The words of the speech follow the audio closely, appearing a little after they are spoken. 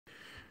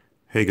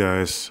Hey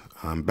guys,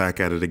 I'm back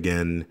at it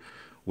again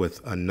with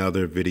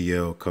another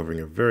video covering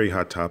a very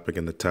hot topic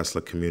in the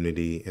Tesla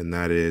community, and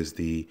that is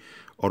the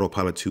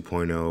Autopilot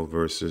 2.0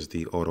 versus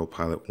the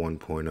Autopilot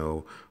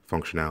 1.0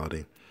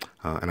 functionality.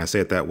 And I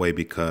say it that way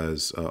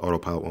because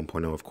Autopilot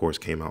 1.0, of course,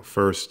 came out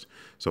first,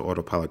 so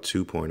Autopilot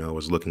 2.0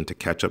 is looking to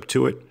catch up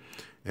to it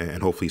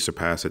and hopefully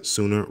surpass it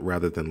sooner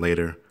rather than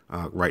later.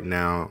 Right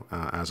now,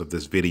 as of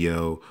this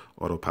video,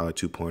 Autopilot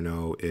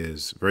 2.0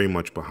 is very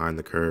much behind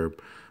the curve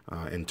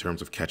in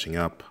terms of catching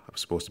up. I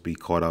was supposed to be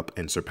caught up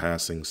and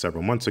surpassing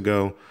several months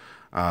ago,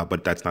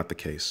 but that's not the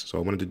case. So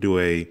I wanted to do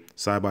a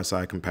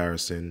side-by-side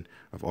comparison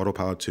of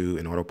Autopilot 2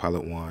 and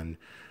Autopilot 1,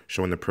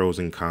 showing the pros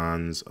and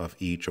cons of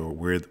each, or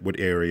what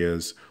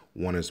areas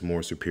one is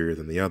more superior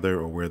than the other,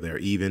 or where they're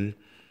even,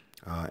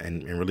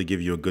 and really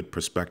give you a good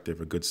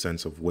perspective, a good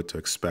sense of what to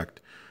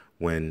expect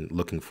when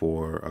looking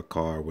for a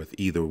car with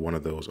either one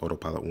of those,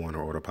 Autopilot 1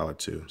 or Autopilot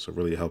 2. So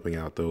really helping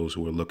out those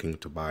who are looking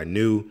to buy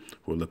new,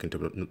 who are looking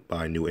to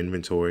buy new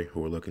inventory,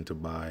 who are looking to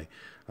buy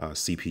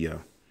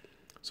CPO.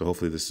 So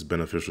hopefully this is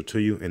beneficial to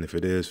you, and if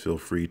it is, feel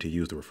free to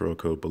use the referral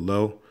code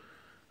below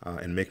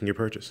in making your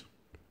purchase.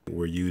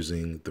 We're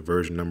using the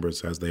version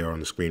numbers as they are on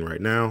the screen right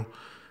now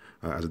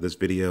as of this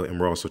video, and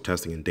we're also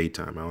testing in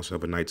daytime. I also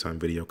have a nighttime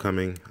video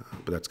coming,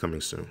 but that's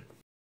coming soon.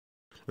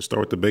 Let's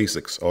start with the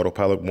basics.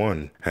 Autopilot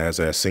 1 has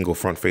a single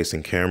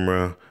front-facing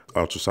camera,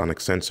 ultrasonic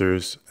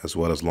sensors, as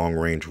well as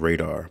long-range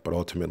radar. But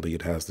ultimately,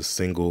 it has the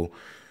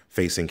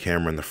single-facing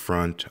camera in the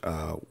front,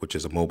 which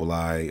is a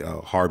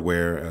Mobileye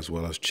hardware, as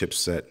well as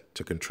chipset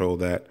to control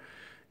that,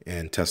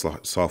 and Tesla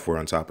software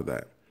on top of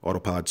that.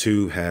 Autopilot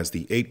 2 has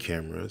the 8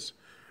 cameras,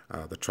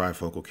 the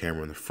trifocal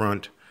camera in the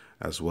front,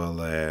 as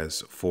well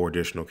as 4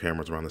 additional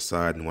cameras around the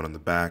side and 1 on the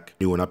back.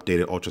 New and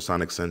updated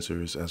ultrasonic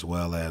sensors, as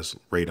well as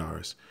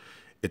radars.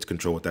 It's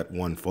controlled with that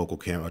one focal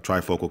camera, a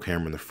trifocal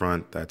camera in the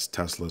front. That's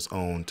Tesla's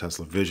own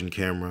Tesla Vision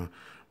camera,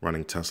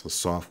 running Tesla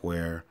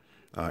software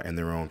and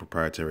their own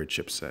proprietary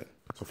chipset.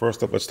 So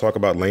first up, let's talk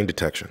about lane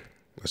detection.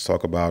 Let's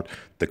talk about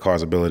the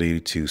car's ability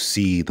to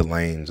see the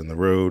lanes in the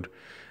road.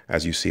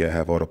 As you see, I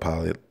have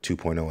Autopilot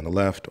 2.0 on the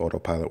left,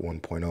 Autopilot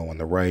 1.0 on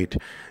the right,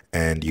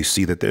 and you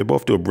see that they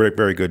both do a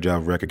very good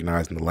job of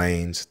recognizing the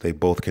lanes. They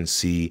both can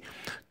see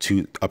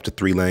up to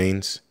 3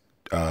 lanes.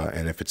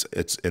 And if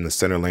it's in the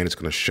center lane, it's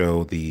going to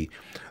show the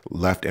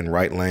left and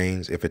right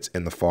lanes. If it's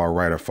in the far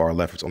right or far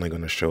left, it's only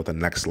going to show the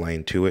next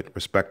lane to it,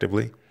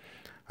 respectively.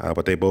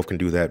 But they both can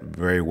do that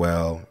very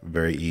well,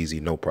 very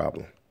easy, no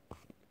problem.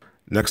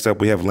 Next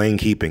up, we have lane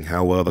keeping,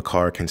 how well the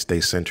car can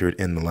stay centered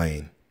in the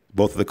lane.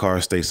 Both of the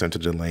cars stay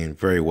centered in the lane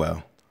very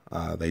well.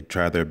 They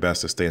try their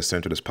best to stay as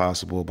centered as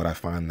possible, but I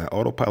find that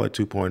Autopilot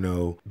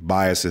 2.0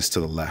 biases to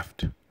the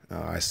left.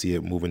 I see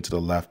it moving to the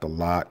left a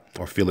lot,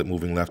 or feel it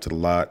moving left to the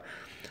lot.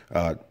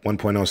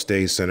 1.0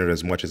 stays centered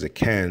as much as it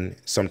can,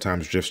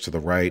 sometimes drifts to the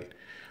right,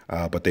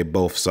 but they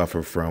both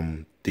suffer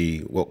from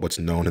what's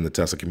known in the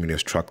Tesla community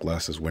as truck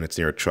lust, is when it's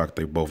near a truck,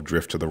 they both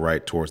drift to the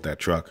right towards that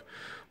truck.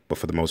 But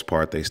for the most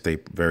part, they stay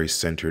very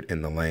centered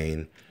in the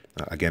lane,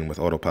 again, with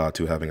Autopilot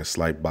 2 having a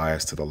slight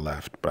bias to the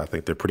left, but I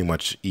think they're pretty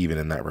much even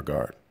in that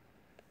regard.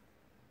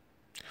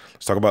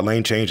 Let's talk about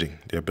lane changing,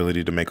 the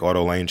ability to make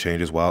auto lane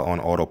changes while on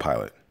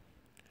autopilot.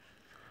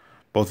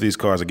 Both of these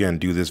cars, again,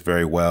 do this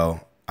very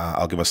well.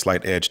 I'll give a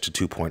slight edge to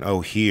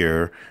 2.0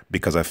 here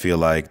because I feel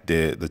like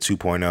the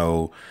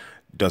 2.0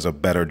 does a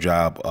better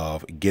job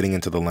of getting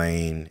into the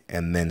lane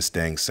and then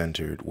staying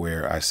centered,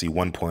 where I see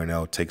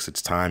 1.0 takes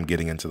its time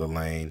getting into the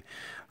lane,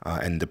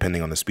 and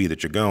depending on the speed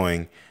that you're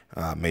going,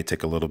 may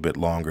take a little bit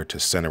longer to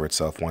center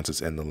itself once it's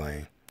in the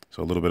lane.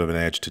 So a little bit of an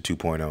edge to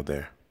 2.0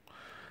 there.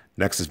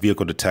 Next is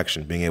vehicle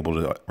detection, being able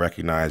to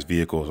recognize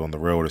vehicles on the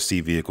road or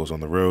see vehicles on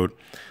the road.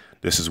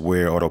 This is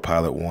where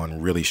Autopilot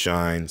 1 really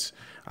shines.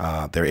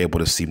 They're able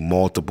to see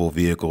multiple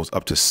vehicles,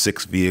 up to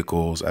 6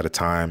 vehicles at a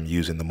time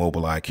using the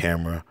Mobileye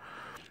camera.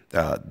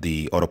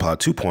 The Autopilot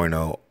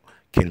 2.0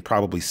 can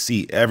probably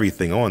see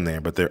everything on there,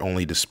 but they're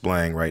only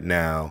displaying right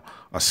now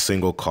a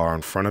single car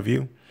in front of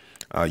you.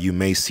 You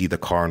may see the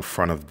car in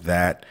front of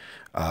that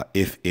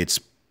if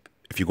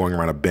you're going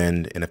around a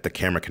bend and if the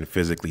camera can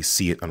physically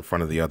see it in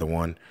front of the other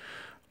one.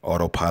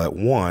 Autopilot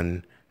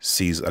 1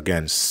 sees,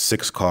 again,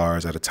 6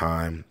 cars at a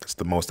time. That's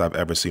the most I've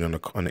ever seen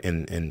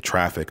in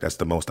traffic. That's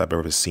the most I've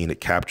ever seen it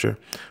capture,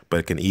 but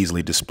it can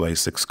easily display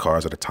 6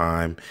 cars at a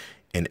time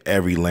in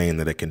every lane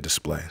that it can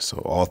display. So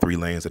all 3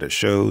 lanes that it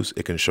shows,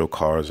 it can show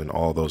cars in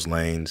all those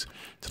lanes,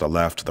 to the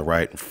left, to the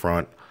right, in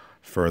front,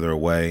 further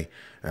away.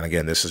 And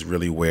again, this is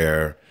really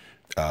where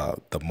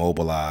the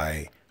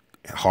Mobileye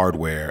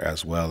hardware,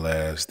 as well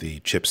as the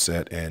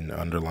chipset and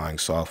underlying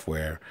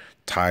software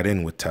tied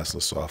in with Tesla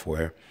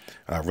software,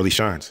 really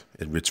shines.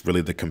 It's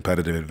really the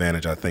competitive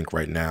advantage, I think,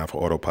 right now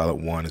for Autopilot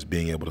 1, is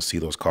being able to see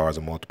those cars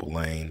in multiple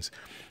lanes,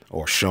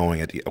 or showing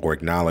it, or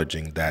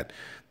acknowledging that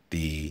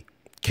the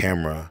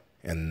camera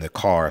and the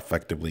car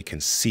effectively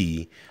can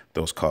see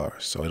those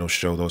cars. So it'll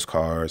show those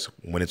cars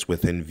when it's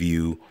within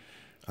view,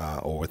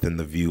 or within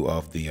the view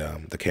of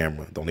the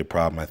camera. The only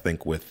problem, I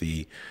think, with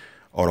the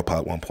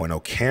Autopilot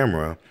 1.0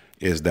 camera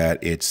is that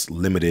it's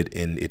limited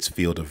in its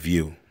field of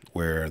view,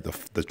 where the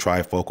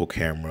trifocal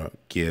camera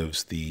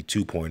gives the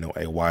 2.0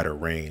 a wider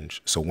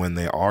range. So when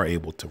they are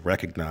able to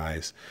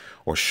recognize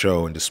or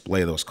show and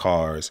display those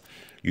cars,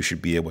 you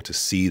should be able to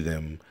see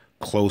them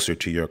closer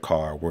to your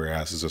car,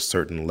 whereas there's a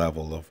certain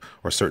level of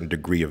or a certain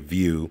degree of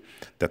view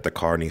that the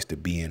car needs to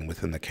be in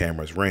within the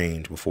camera's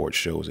range before it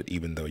shows it.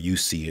 Even though you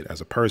see it as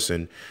a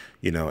person,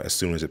 you know, as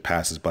soon as it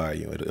passes by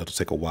you, it'll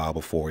take a while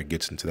before it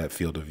gets into that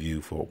field of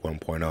view for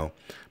 1.0.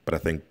 But I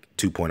think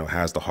 2.0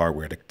 has the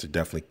hardware to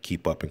definitely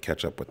keep up and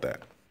catch up with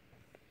that.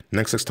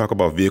 Next, let's talk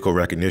about vehicle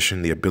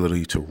recognition, the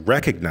ability to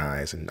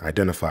recognize and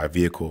identify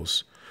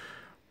vehicles.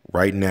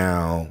 Right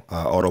now,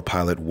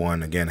 Autopilot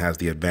 1, again, has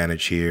the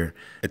advantage here.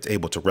 It's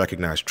able to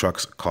recognize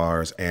trucks,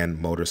 cars, and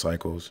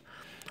motorcycles.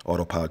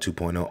 Autopilot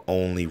 2.0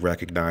 only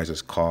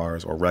recognizes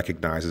cars, or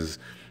recognizes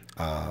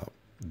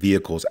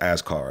vehicles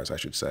as cars, I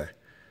should say.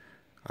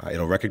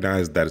 It'll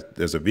recognize that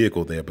there's a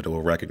vehicle there, but it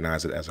will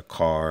recognize it as a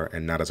car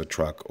and not as a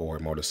truck or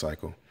a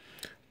motorcycle.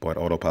 But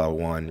Autopilot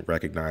 1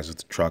 recognizes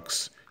the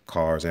trucks,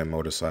 cars, and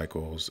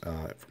motorcycles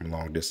from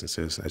long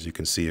distances. As you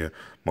can see, a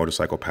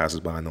motorcycle passes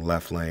by in the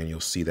left lane, you'll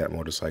see that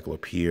motorcycle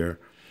appear.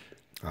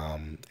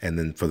 And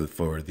then for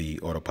the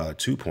Autopilot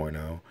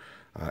 2.0,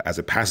 as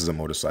it passes a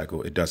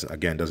motorcycle, it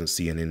doesn't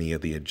see in any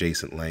of the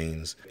adjacent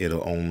lanes.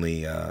 It'll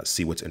only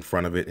see what's in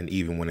front of it, and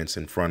even when it's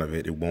in front of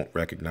it, it won't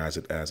recognize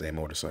it as a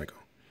motorcycle.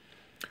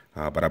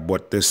 But I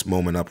brought this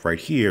moment up right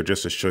here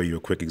just to show you a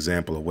quick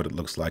example of what it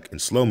looks like in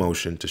slow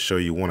motion, to show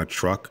you a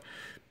truck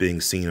being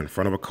seen in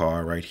front of a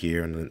car right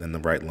here in the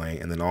right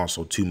lane, and then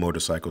also two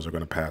motorcycles are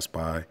going to pass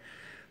by,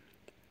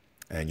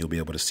 and you'll be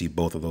able to see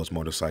both of those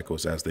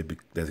motorcycles as they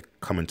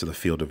come into the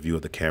field of view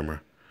of the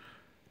camera.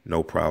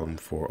 No problem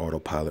for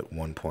Autopilot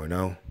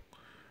 1.0.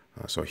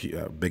 So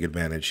a big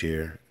advantage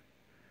here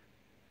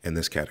in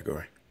this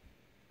category.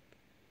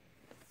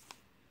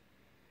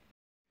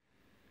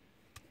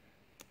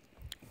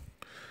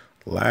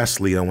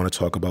 Lastly, I want to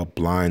talk about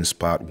blind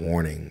spot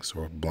warnings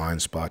or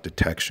blind spot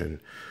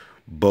detection.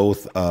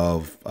 Both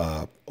of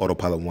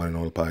Autopilot 1 and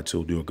Autopilot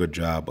 2 do a good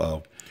job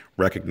of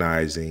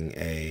recognizing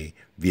a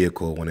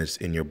vehicle when it's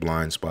in your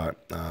blind spot.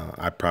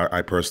 I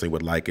personally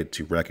would like it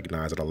to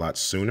recognize it a lot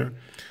sooner,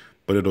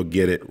 but it'll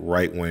get it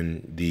right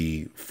when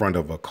the front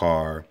of a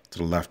car to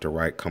the left or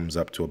right comes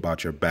up to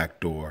about your back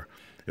door.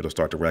 It'll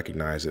start to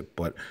recognize it.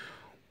 But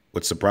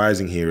what's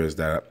surprising here is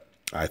that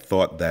I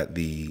thought that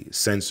the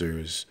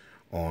sensors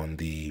on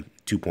the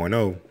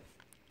 2.0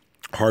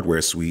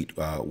 hardware suite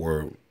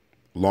were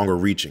longer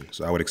reaching.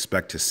 So I would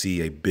expect to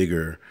see a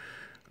bigger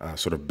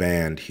sort of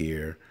band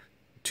here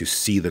to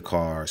see the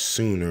car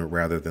sooner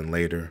rather than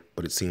later,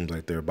 but it seems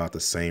like they're about the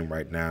same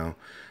right now.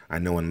 I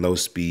know in low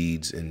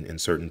speeds, in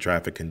certain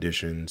traffic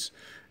conditions,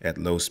 at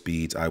low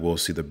speeds, I will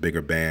see the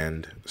bigger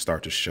band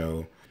start to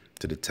show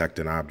to detect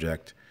an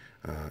object.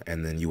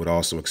 And then you would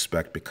also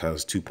expect,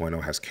 because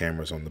 2.0 has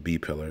cameras on the B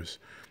pillars,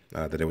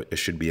 that it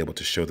should be able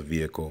to show the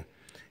vehicle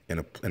in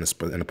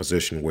a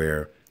position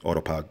where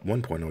Autopilot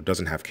 1.0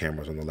 doesn't have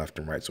cameras on the left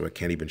and right, so it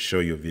can't even show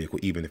you a vehicle.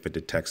 Even if it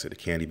detects it, it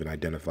can't even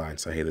identify and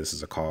say, hey, this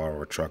is a car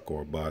or a truck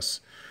or a bus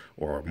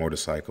or a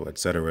motorcycle,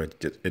 etc.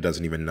 It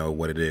doesn't even know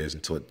what it is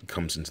until it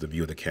comes into the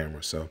view of the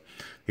camera. So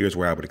here's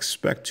where I would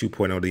expect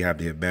 2.0 to have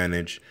the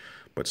advantage,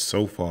 but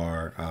so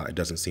far it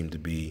doesn't seem to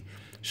be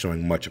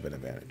showing much of an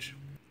advantage.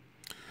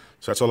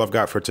 So that's all I've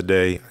got for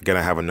today. Again,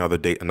 I have another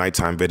a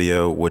nighttime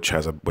video which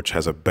has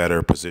a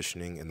better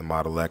positioning in the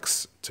Model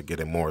X to get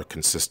a more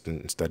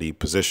consistent and steady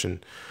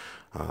position.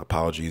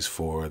 Apologies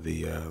for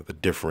the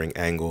differing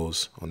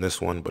angles on this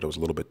one, but it was a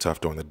little bit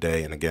tough during the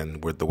day. And again,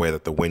 with the way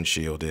that the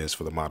windshield is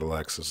for the Model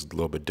X, it's a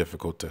little bit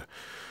difficult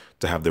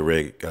to have the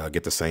rig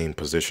get the same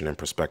position and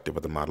perspective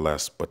of the Model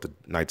S, but the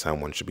nighttime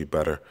one should be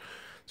better.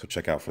 So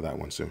check out for that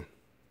one soon.